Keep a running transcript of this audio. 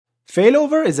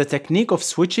Failover is a technique of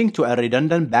switching to a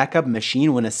redundant backup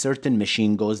machine when a certain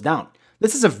machine goes down.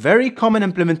 This is a very common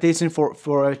implementation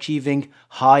for achieving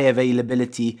high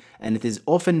availability, and it is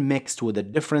often mixed with the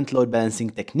different load balancing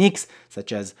techniques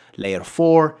such as layer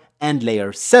 4 and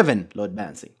layer 7 load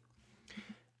balancing.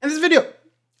 In this video,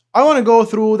 I want to go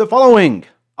through the following.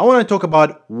 I want to talk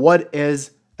about what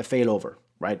is a failover,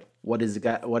 right? What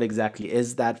exactly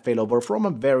is that failover from a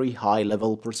very high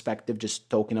level perspective, just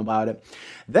talking about it.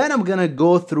 Then I'm gonna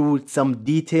go through some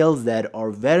details that are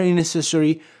very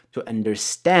necessary to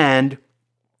understand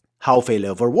how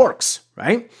failover works,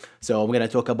 right? So I'm gonna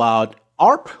talk about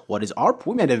ARP. What is ARP?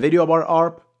 We made a video about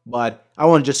ARP, but I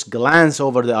want to just glance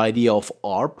over the idea of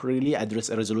ARP, really, address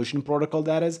resolution protocol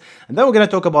that is. And then we're going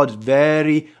to talk about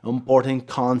very important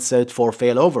concept for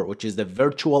failover, which is the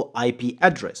virtual IP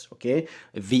address, okay?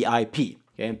 VIP,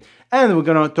 okay? And we're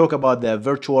going to talk about the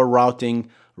virtual routing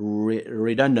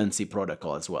redundancy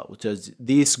protocol as well, which is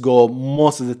these go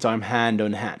most of the time hand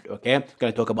in hand, okay? We're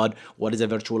going to talk about what is a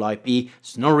virtual IP.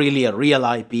 It's not really a real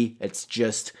IP, it's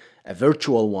just a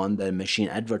virtual one that the machine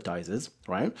advertises,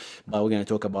 right? But we're going to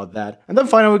talk about that. And then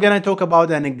finally, we're going to talk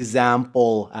about an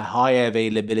example, a high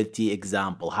availability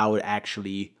example, how it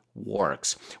actually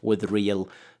works with real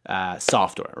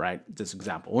software, right? This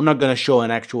example. We're not going to show an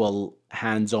actual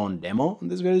hands-on demo in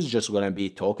this video. It's just going to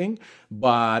be talking,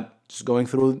 but just going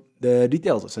through the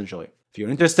details, essentially. If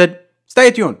you're interested, stay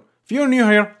tuned. If you're new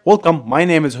here, welcome. My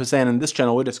name is Hussein, and in this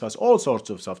channel we discuss all sorts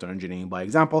of software engineering by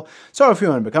example. So if you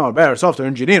want to become a better software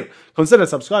engineer, consider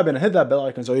subscribing and hit that bell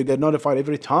icon so you get notified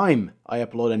every time I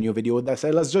upload a new video. With that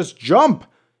said, let's just jump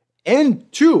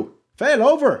into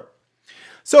failover.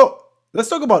 So let's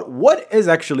talk about what is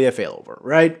actually a failover,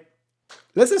 right?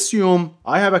 Let's assume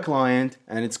I have a client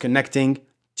and it's connecting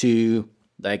to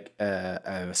like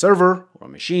a server or a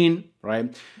machine,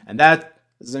 right? And that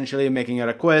essentially making a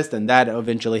request, and that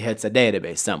eventually hits a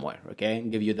database somewhere, okay,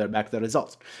 and give you back the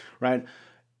results, right?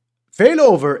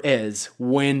 Failover is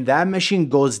when that machine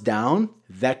goes down,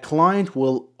 that client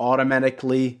will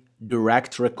automatically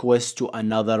direct request to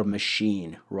another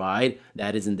machine, right?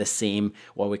 That is in the same,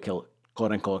 what we call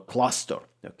quote unquote cluster,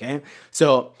 okay?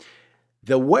 So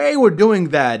the way we're doing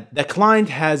that, the client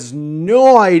has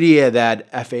no idea that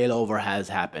a failover has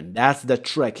happened. That's the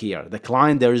trick here. The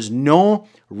client, there is no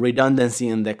redundancy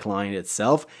in the client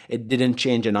itself. It didn't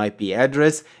change an IP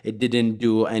address. It didn't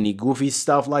do any goofy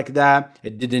stuff like that.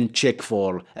 It didn't check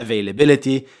for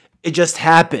availability. It just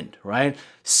happened, right?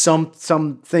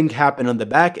 Something happened on the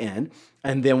back end,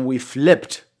 and then we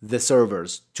flipped the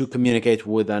servers to communicate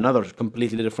with another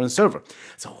completely different server.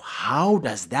 So how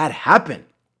does that happen?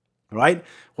 Right?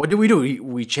 What do?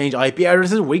 We change IP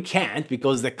addresses? We can't,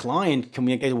 because the client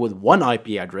communicated with one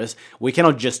IP address. We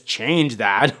cannot just change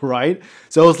that, right?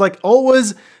 So it's like,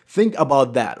 always think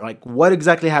about that. Like, what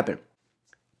exactly happened?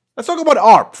 Let's talk about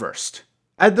ARP first.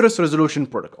 Address Resolution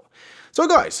Protocol. So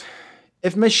guys,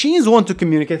 if machines want to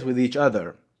communicate with each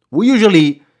other, we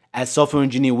usually, as software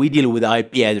engineer, we deal with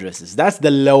IP addresses. That's the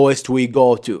lowest we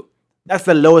go to. That's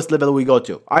the lowest level we go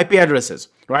to. IP addresses,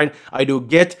 right? I do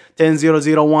get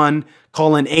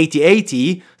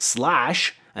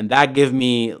 10.0.1:8080/ and that give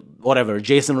me whatever,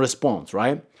 JSON response,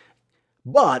 right?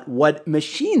 But what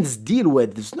machines deal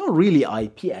with is not really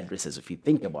IP addresses, if you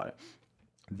think about it.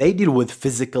 They deal with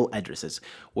physical addresses,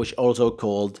 which also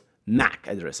called MAC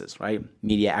addresses, right?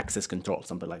 Media access control,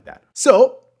 something like that.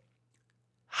 So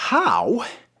how,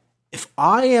 if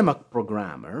I am a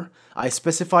programmer, I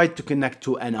specified to connect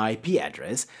to an IP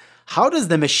address, how does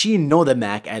the machine know the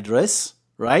MAC address,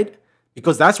 right?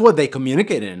 Because that's what they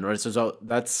communicate in, right? So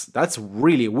that's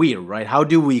really weird, right? How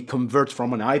do we convert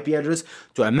from an IP address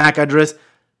to a MAC address?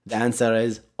 The answer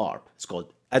is ARP. It's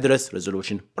called Address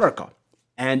Resolution Protocol.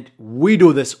 And we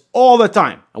do this all the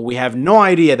time, and we have no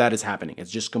idea that is happening.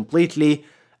 It's just completely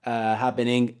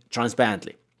happening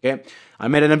transparently. Okay, I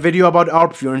made a video about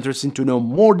ARP. If you're interested to know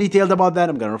more details about that,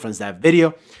 I'm going to reference that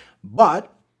video.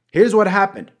 But here's what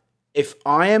happened. If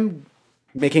I am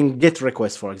making GET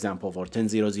request, for example, for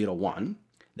 10.0.0.1,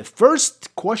 the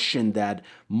first question that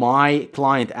my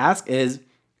client asks is,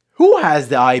 who has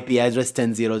the IP address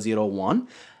 10.0.0.1?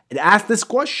 It asks this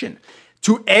question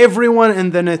to everyone in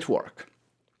the network.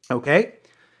 Okay,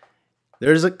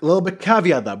 there's a little bit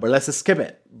caveat there, but let's skip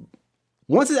it.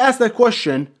 Once it asks that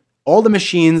question, all the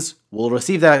machines will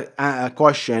receive that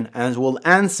question and will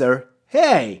answer,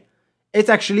 hey, it's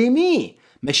actually me.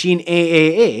 Machine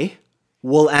AAA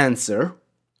will answer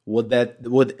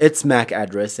with its MAC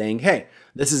address saying, hey,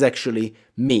 this is actually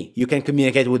me. You can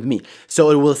communicate with me.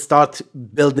 So it will start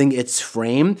building its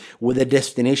frame with the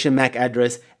destination MAC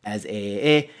address as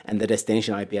AAA and the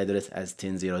destination IP address as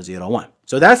 10.0.0.1.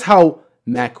 So that's how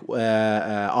MAC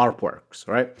ARP works,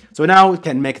 right? So now it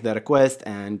can make the request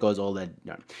and goes all that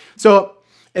done. So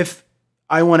if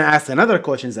I want to ask another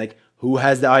question, it's like, who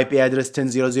has the IP address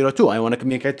 10.0.0.2? I want to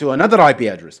communicate to another IP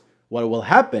address. What will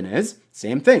happen is,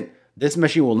 same thing. This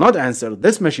machine will not answer,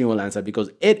 this machine will answer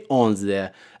because it owns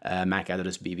the MAC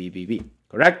address BBBB,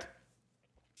 correct?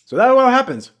 So that's what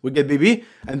happens. We get BB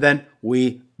and then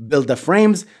we build the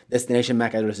frames. Destination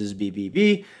MAC address is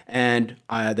BBB and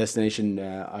destination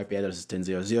IP address is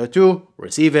 10.0.0.2.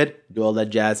 Receive it, do all that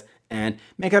jazz and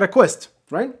make a request,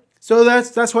 right? So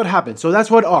that's what happens. So that's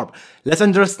what ARP. Let's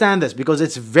understand this because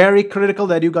it's very critical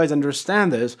that you guys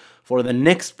understand this for the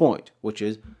next point, which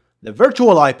is the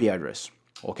virtual IP address.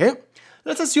 Okay,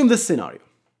 let's assume this scenario.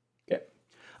 Okay,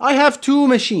 I have two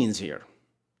machines here.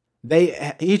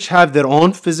 They each have their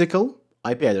own physical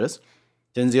IP address,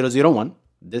 10.0.0.1.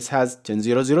 This has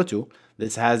 10.0.0.2.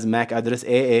 This has MAC address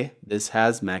AA. This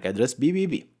has MAC address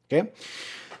BBB. Okay,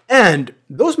 and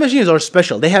those machines are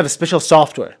special. They have a special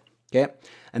software. Okay,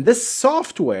 and this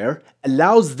software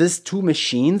allows these two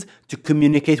machines to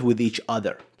communicate with each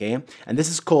other. Okay, and this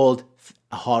is called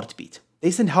a heartbeat. They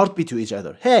send heartbeat to each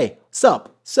other. Hey,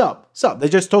 sup, sup, sup. They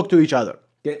just talk to each other.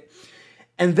 Okay?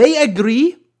 And they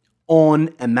agree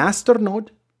on a master node,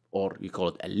 or you call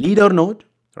it a leader node,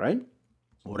 right?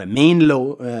 Or a main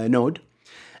node.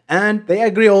 And they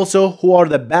agree also who are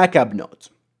the backup nodes,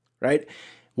 right?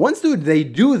 Once they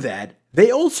do that,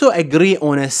 they also agree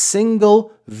on a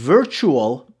single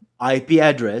virtual IP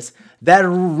address that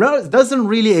doesn't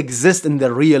really exist in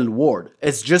the real world.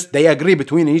 It's just they agree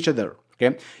between each other.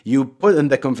 Okay, you put in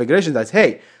the configuration that,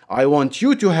 hey, I want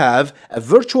you to have a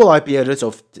virtual IP address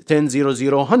of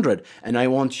 10.0.0.100 and I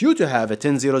want you to have a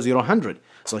 10.0.0.100.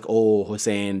 It's like, oh,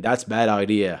 Hussein, that's bad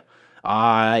idea.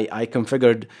 I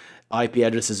configured IP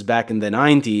addresses back in the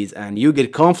 90s and you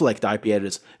get conflict IP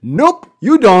address. Nope,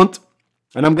 you don't.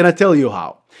 And I'm going to tell you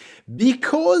how.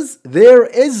 Because there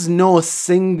is no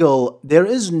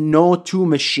two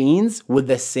machines with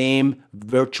the same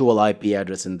virtual IP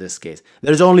address in this case.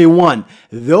 There's only one.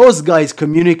 Those guys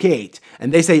communicate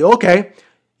and they say, okay,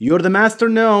 you're the master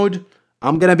node.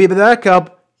 I'm going to be the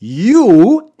backup.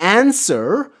 You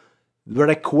answer the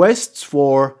requests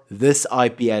for this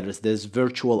IP address, this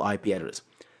virtual IP address.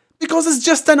 Because it's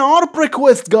just an ARP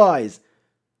request, guys.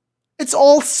 It's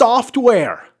all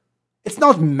software. It's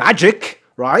not magic.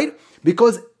 Right?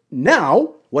 Because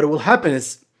now what will happen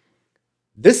is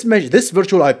this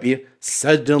virtual IP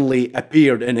suddenly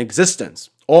appeared in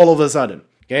existence all of a sudden.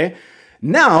 Okay.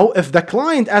 Now, if the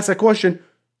client asks a question,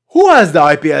 who has the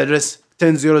IP address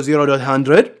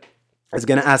 10.0.0.100? It's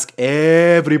gonna ask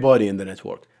everybody in the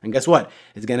network, and guess what?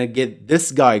 It's gonna get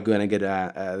this guy gonna get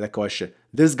the question.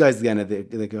 This guy's gonna get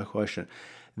the question.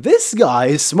 This guy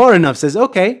is smart enough, says,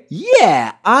 okay,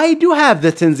 yeah, I do have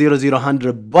the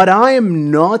 10.0.0.100, but I am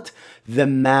not the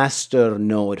master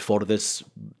node for this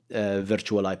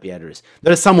virtual IP address.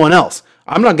 There is someone else.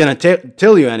 I'm not going to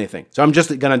tell you anything. So I'm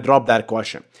just going to drop that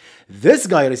question. This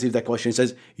guy receives that question and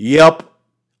says, yep,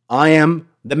 I am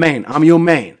the main. I'm your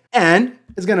main. And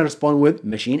it's going to respond with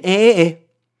machine AAA.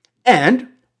 And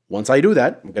once I do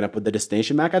that, I'm going to put the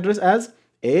destination MAC address as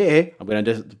AAA. I'm going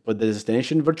to put the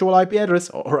destination virtual IP address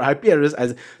or IP address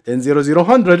as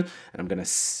 10.0.0.100, and I'm going to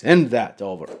send that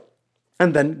over.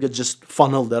 And then you just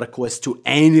funnel the request to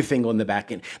anything on the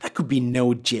backend. That could be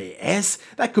Node.js,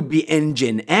 that could be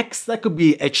Nginx, that could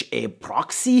be HA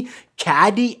proxy,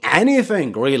 Caddy,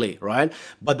 anything really, right?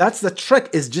 But that's the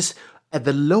trick, is just at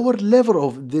the lower level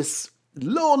of this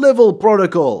low-level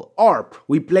protocol, ARP,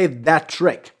 we played that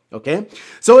trick, okay?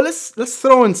 So let's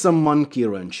throw in some monkey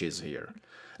wrenches here.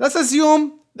 Let's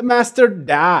assume the master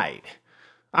died.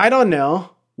 I don't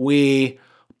know. We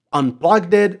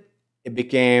unplugged it. It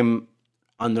became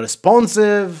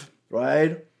unresponsive,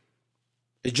 right?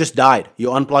 It just died.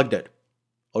 You unplugged it.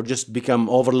 Or just become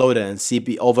overloaded and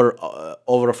CPU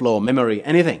overflow, memory,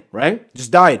 anything, right? Just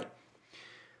died.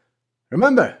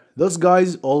 Remember, those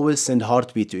guys always send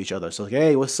heartbeat to each other. So,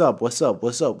 hey, what's up? What's up?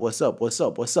 What's up? What's up? What's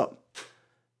up? What's up?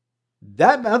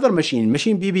 That other machine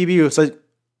BBB, says,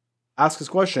 ask his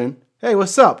question, hey,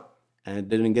 what's up? And it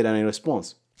didn't get any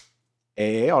response.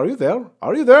 Hey, are you there?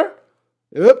 Are you there?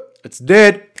 Yep, it's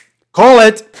dead. Call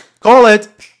it. Call it.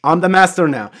 I'm the master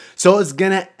now. So it's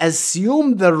gonna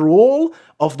assume the role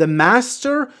of the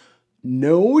master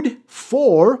node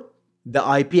for the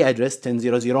IP address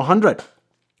 10.0.0.100.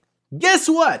 Guess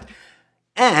what?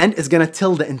 And it's going to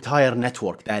tell the entire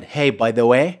network that, hey, by the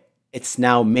way, it's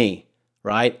now me,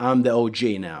 right? I'm the OG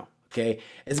now, okay?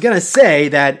 It's going to say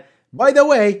that, by the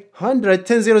way, 100,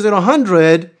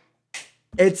 100,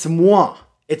 it's moi.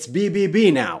 It's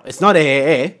BBB now. It's not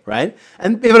AAA, right?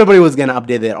 And everybody was going to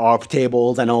update their ARP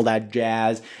tables and all that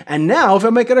jazz. And now if I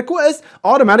make a request,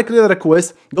 automatically the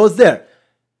request goes there.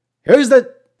 Here's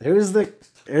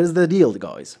the deal,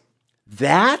 guys.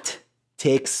 That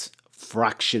takes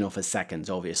fraction of a second,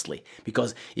 obviously,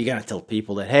 because you gotta tell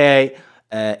people that, hey,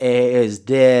 AA is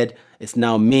dead, it's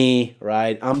now me,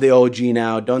 right? I'm the OG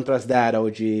now, don't trust that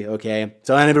OG, okay?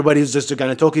 So then everybody's just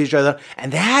gonna talk to each other,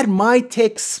 and that might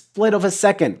take split of a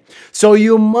second. So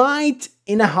you might,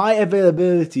 in a high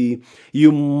availability,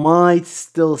 you might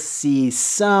still see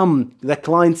the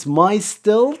clients might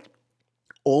still,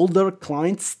 older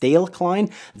clients, stale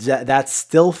client, that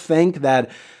still think that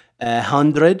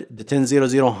 100, the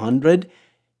 100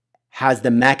 has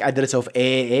the MAC address of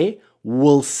AAA,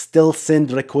 will still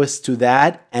send requests to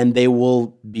that, and they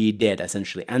will be dead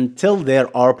essentially until their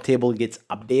ARP table gets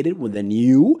updated with a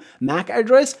new MAC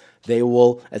address. They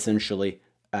will essentially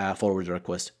forward the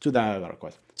request to that other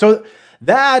request. So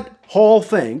that whole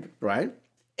thing, right,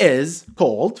 is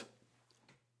called,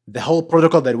 the whole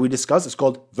protocol that we discussed is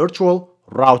called virtual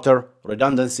router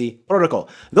redundancy protocol.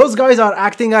 Those guys are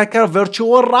acting like a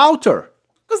virtual router,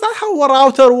 because that's how a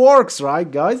router works, right,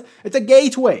 guys? It's a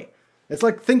gateway. It's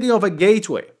like thinking of a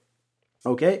gateway,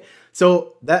 okay?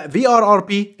 So that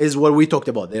VRRP is what we talked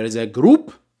about. There is a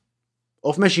group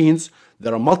of machines.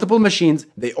 There are multiple machines.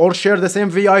 They all share the same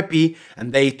VIP,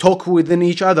 and they talk within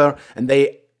each other, and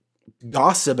they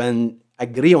gossip and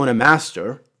agree on a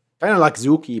master. Kind of like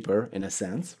Zookeeper in a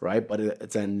sense, right? But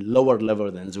it's a lower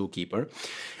level than Zookeeper.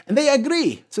 And they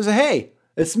agree. So say, hey,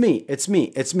 it's me, it's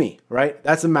me, it's me, right?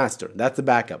 That's the master, that's the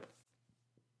backup.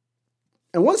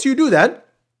 And once you do that,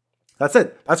 that's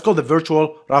it. That's called the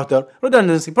virtual router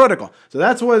redundancy protocol. So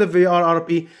that's what the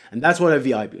VRRP, and that's what a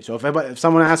VIP. So if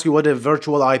someone asks you what a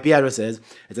virtual IP address is,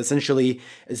 it's essentially,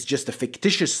 it's just a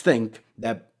fictitious thing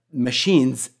that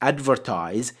machines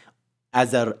advertise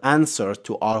as an answer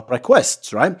to ARP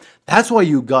requests, right? That's why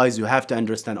you have to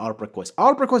understand ARP requests.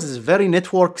 ARP requests is very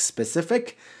network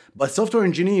specific, but software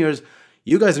engineers,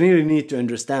 you guys really need to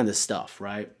understand this stuff,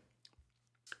 right?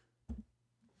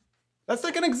 Let's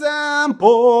take an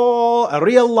example, a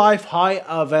real life high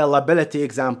availability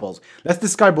examples. Let's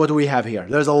describe what we have here.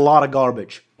 There's a lot of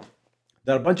garbage.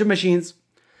 There are a bunch of machines.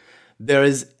 There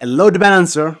is a load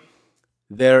balancer.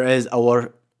 There is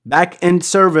our back-end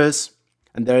service,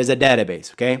 and there is a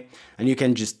database, okay? And you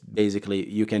can just basically,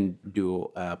 you can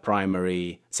do a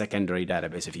primary, secondary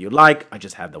database if you like. I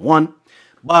just have the one.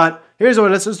 But here's what,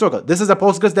 let's talk about. This is a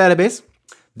Postgres database.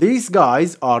 These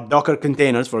guys are Docker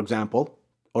containers, for example,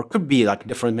 or could be like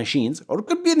different machines, or it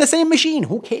could be in the same machine.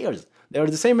 Who cares? They're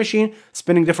the same machine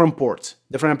spinning different ports,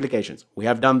 different applications. We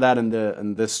have done that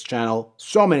in this channel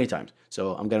so many times.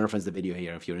 So I'm gonna reference the video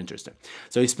here if you're interested.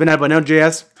 So you spin up a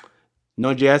Node.js.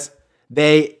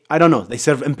 I don't know, they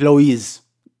serve employees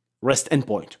REST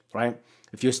endpoint, right?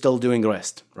 If you're still doing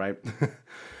REST, right?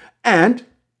 And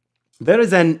there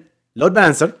is an load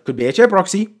balancer, could be HA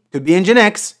proxy, could be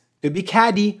Nginx, could be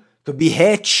Caddy, could be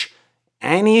Hitch,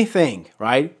 anything,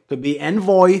 right? Could be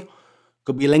Envoy,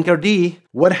 could be Linkerd.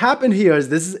 What happened here is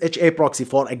this is HA proxy,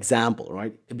 for example,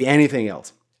 right? Could be anything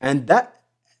else. And that,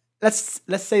 let's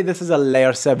say this is a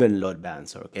layer 7 load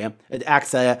balancer, okay? It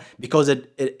acts because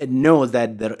it knows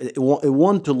that it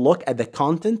wants to look at the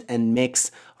content and makes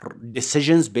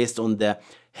decisions based on the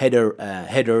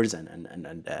headers and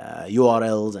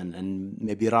URLs and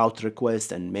maybe route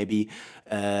requests and maybe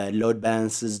load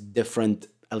balances different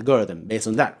algorithm based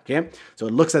on that, okay? So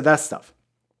it looks at that stuff.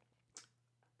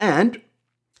 And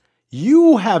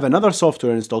you have another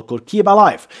software installed called Keep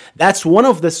Alive. That's one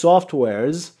of the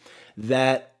softwares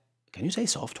that, can you say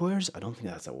softwares? I don't think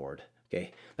that's a word,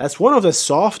 okay? That's one of the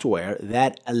software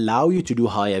that allow you to do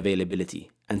high availability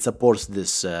and supports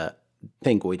this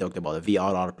thing we talked about, the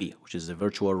VRRP, which is the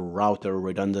Virtual Router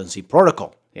Redundancy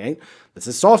Protocol, okay? This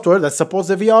is software that supports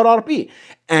the VRRP.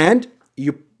 And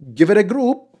you give it a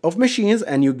group of machines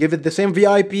and you give it the same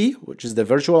VIP, which is the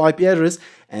virtual IP address,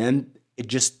 and it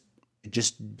just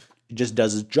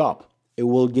does its job. It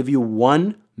will give you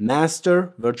one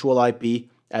master virtual IP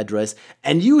address,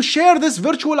 and you share this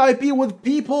virtual IP with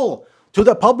people, to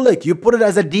the public. You put it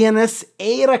as a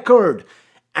DNS-A record,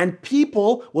 and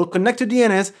people will connect to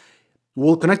DNS,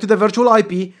 will connect to the virtual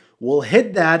IP, will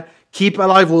hit that. Keep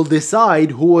Alive will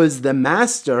decide who is the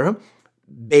master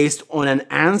based on an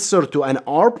answer to an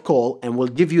ARP call, and will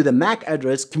give you the MAC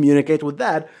address, communicate with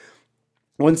that.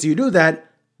 Once you do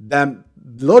that, the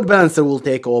load balancer will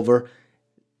take over,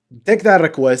 take that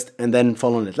request, and then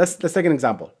follow on it. Let's take an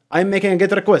example. I'm making a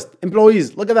GET request.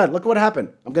 Employees, look at that. Look what happened.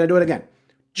 I'm going to do it again.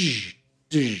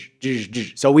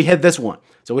 So we hit this one.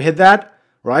 So we hit that,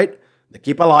 right? The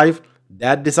keep alive.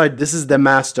 That decide this is the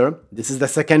master. This is the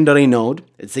secondary node.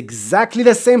 It's exactly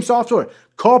the same software.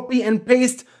 Copy and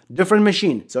paste, different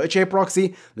machine. So HA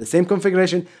proxy, the same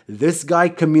configuration. This guy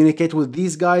communicate with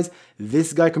these guys.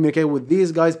 This guy communicate with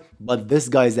these guys. But this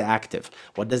guy is the active.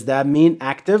 What does that mean?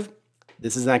 Active.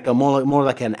 This is like a more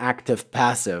like an active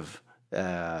passive.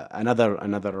 Another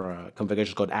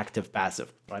configuration called active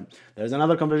passive. Right? There's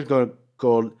another configuration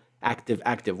called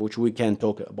active, which we can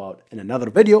talk about in another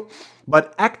video.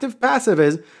 But active passive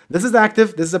is, this is the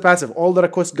active, this is the passive. All the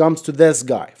request comes to this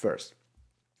guy first.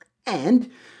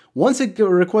 And once it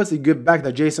requests, you give back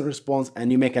the JSON response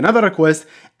and you make another request,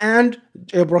 and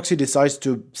JProxy decides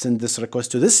to send this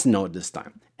request to this node this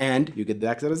time. And you get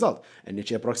back the result. And the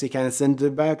JProxy can send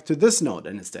it back to this node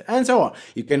instead, and so on.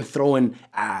 You can throw in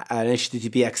an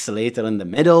HTTP accelerator in the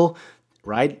middle,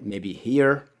 right? Maybe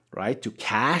here, right? To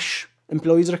cache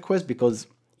employees request, because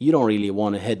you don't really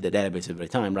want to hit the database every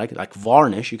time, right? Like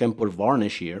varnish, you can put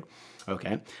varnish here,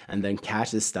 okay, and then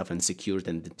cache this stuff and secure it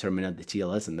and terminate the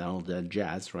TLS and then all that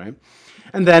jazz, right?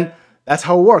 And then that's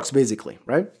how it works basically,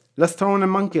 right? Let's throw in a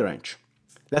monkey wrench.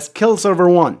 Let's kill server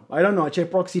 1. I don't know,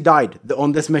 HAProxy died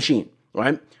on this machine,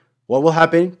 right? What will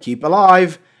happen? Keep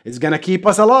alive. It's gonna keep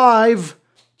us alive.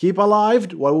 Keep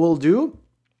alive. What it will do?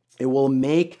 It will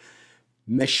make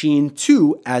machine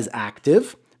 2 as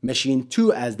active, machine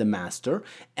 2 as the master,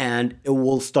 and it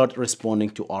will start responding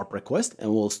to ARP request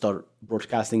and will start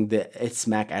broadcasting its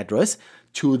MAC address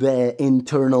to the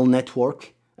internal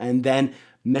network. And then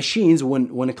machines,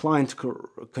 when a client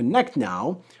connect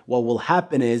now, what will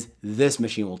happen is this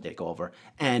machine will take over.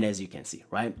 And as you can see,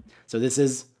 right? So this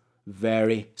is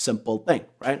very simple thing,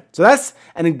 right? So that's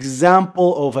an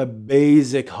example of a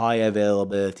basic high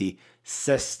availability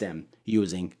system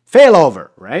using failover,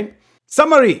 right?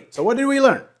 Summary. So what did we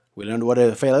learn? We learned what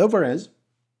a failover is.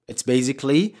 It's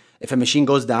basically if a machine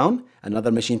goes down, another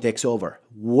machine takes over.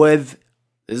 This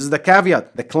is the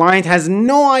caveat, the client has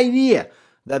no idea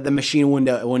that the machine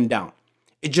went down.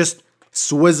 It just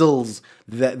swizzles,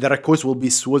 the request will be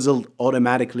swizzled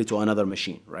automatically to another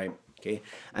machine, right? Okay,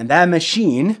 and that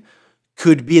machine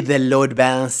could be the load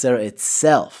balancer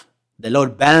itself. The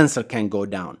load balancer can go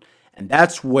down. And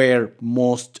that's where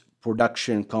most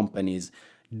production companies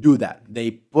do that.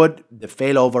 They put the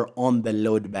failover on the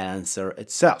load balancer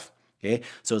itself. Okay,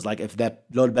 so it's like if that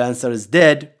load balancer is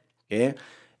dead, okay,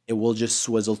 it will just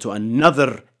swizzle to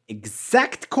another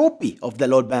exact copy of the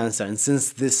load balancer. And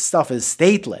since this stuff is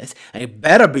stateless, and it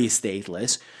better be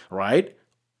stateless, right?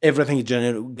 Everything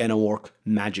is gonna work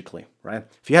magically, right?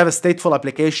 If you have a stateful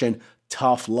application,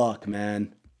 tough luck,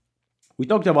 man. We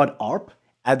talked about ARP,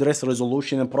 address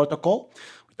resolution and protocol.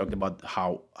 We talked about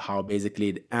how basically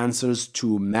it answers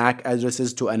to MAC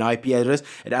addresses to an IP address.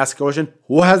 It asks a question,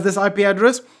 who has this IP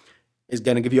address? It's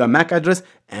gonna give you a MAC address,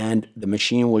 and the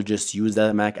machine will just use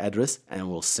that MAC address and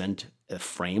will send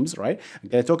frames, right? I'm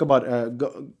gonna talk about,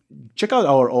 check out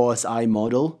our OSI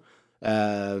model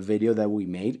video that we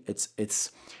made.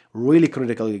 It's really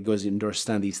critical because you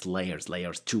understand these layers,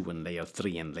 layer 2 and layer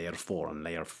 3 and layer 4 and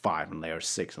layer 5 and layer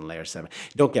 6 and layer 7.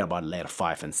 You don't care about layer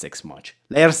 5 and 6 much.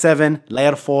 Layer 7,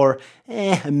 layer 4,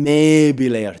 maybe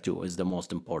layer 2 is the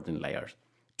most important layer.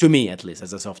 To me, at least,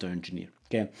 as a software engineer.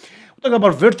 Okay, we're talking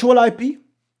about virtual IP,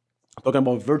 we're talking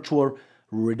about virtual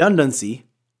redundancy,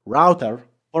 router,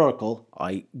 Oracle.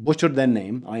 I butchered the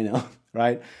name, I know,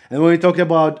 right? And when we talked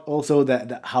about also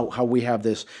how we have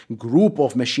this group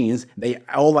of machines, they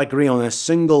all agree on a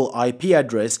single IP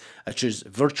address, which is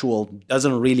virtual,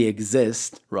 doesn't really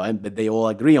exist, right? But they all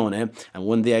agree on it. And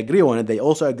when they agree on it, they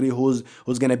also agree who's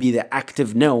gonna be the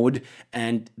active node,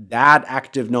 and that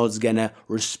active node is gonna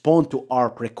respond to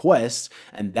ARP requests,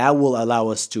 and that will allow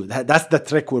us to, that's the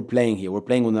trick we're playing here. We're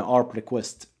playing with an ARP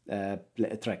request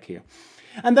trick here.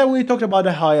 And then we talked about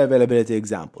a high availability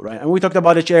example, right? And we talked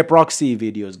about HA proxy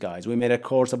videos, guys. We made a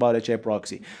course about HA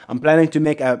proxy. I'm planning to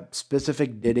make a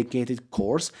specific dedicated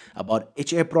course about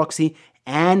HA proxy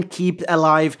and keep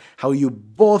alive, how you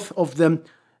both of them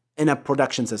in a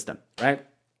production system, right?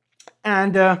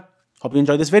 And hope you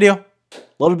enjoyed this video. A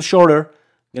little bit shorter.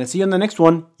 Gonna see you in the next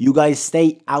one. You guys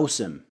stay awesome.